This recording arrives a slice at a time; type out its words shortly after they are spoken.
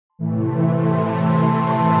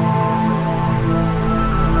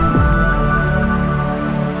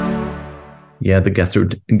Yeah, the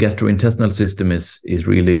gastrointestinal system is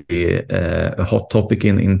really a hot topic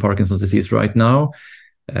in Parkinson's disease right now.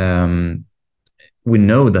 We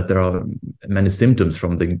know that there are many symptoms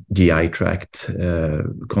from the GI tract.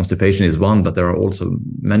 Constipation is one, but there are also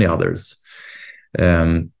many others.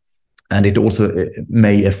 And it also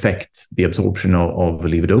may affect the absorption of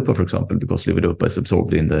levodopa, for example, because levodopa is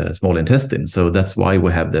absorbed in the small intestine. So that's why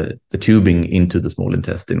we have the tubing into the small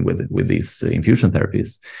intestine with these infusion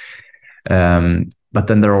therapies. But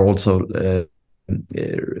then there are also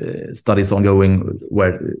studies ongoing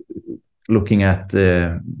where looking at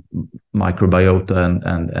microbiota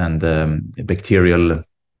and bacterial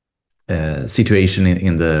situation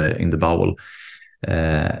in the bowel.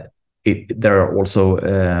 There are also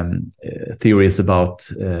theories about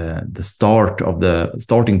the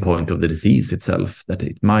starting point of the disease itself, that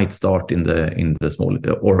it might start in the small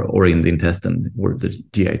or in the intestine or the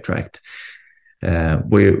GI tract.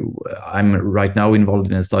 I'm right now involved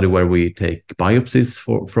in a study where we take biopsies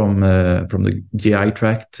from the GI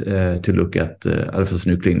tract to look at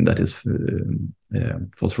alpha-synuclein that is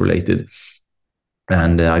phosphorylated,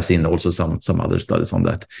 and I've seen also some other studies on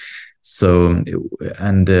that. So,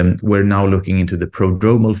 and we're now looking into the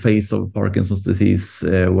prodromal phase of Parkinson's disease,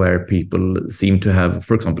 where people seem to have,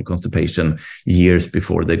 for example, constipation years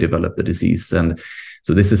before they develop the disease. And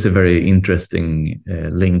so this is a very interesting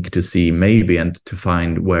link to see maybe, and to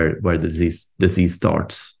find where the disease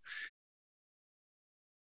starts.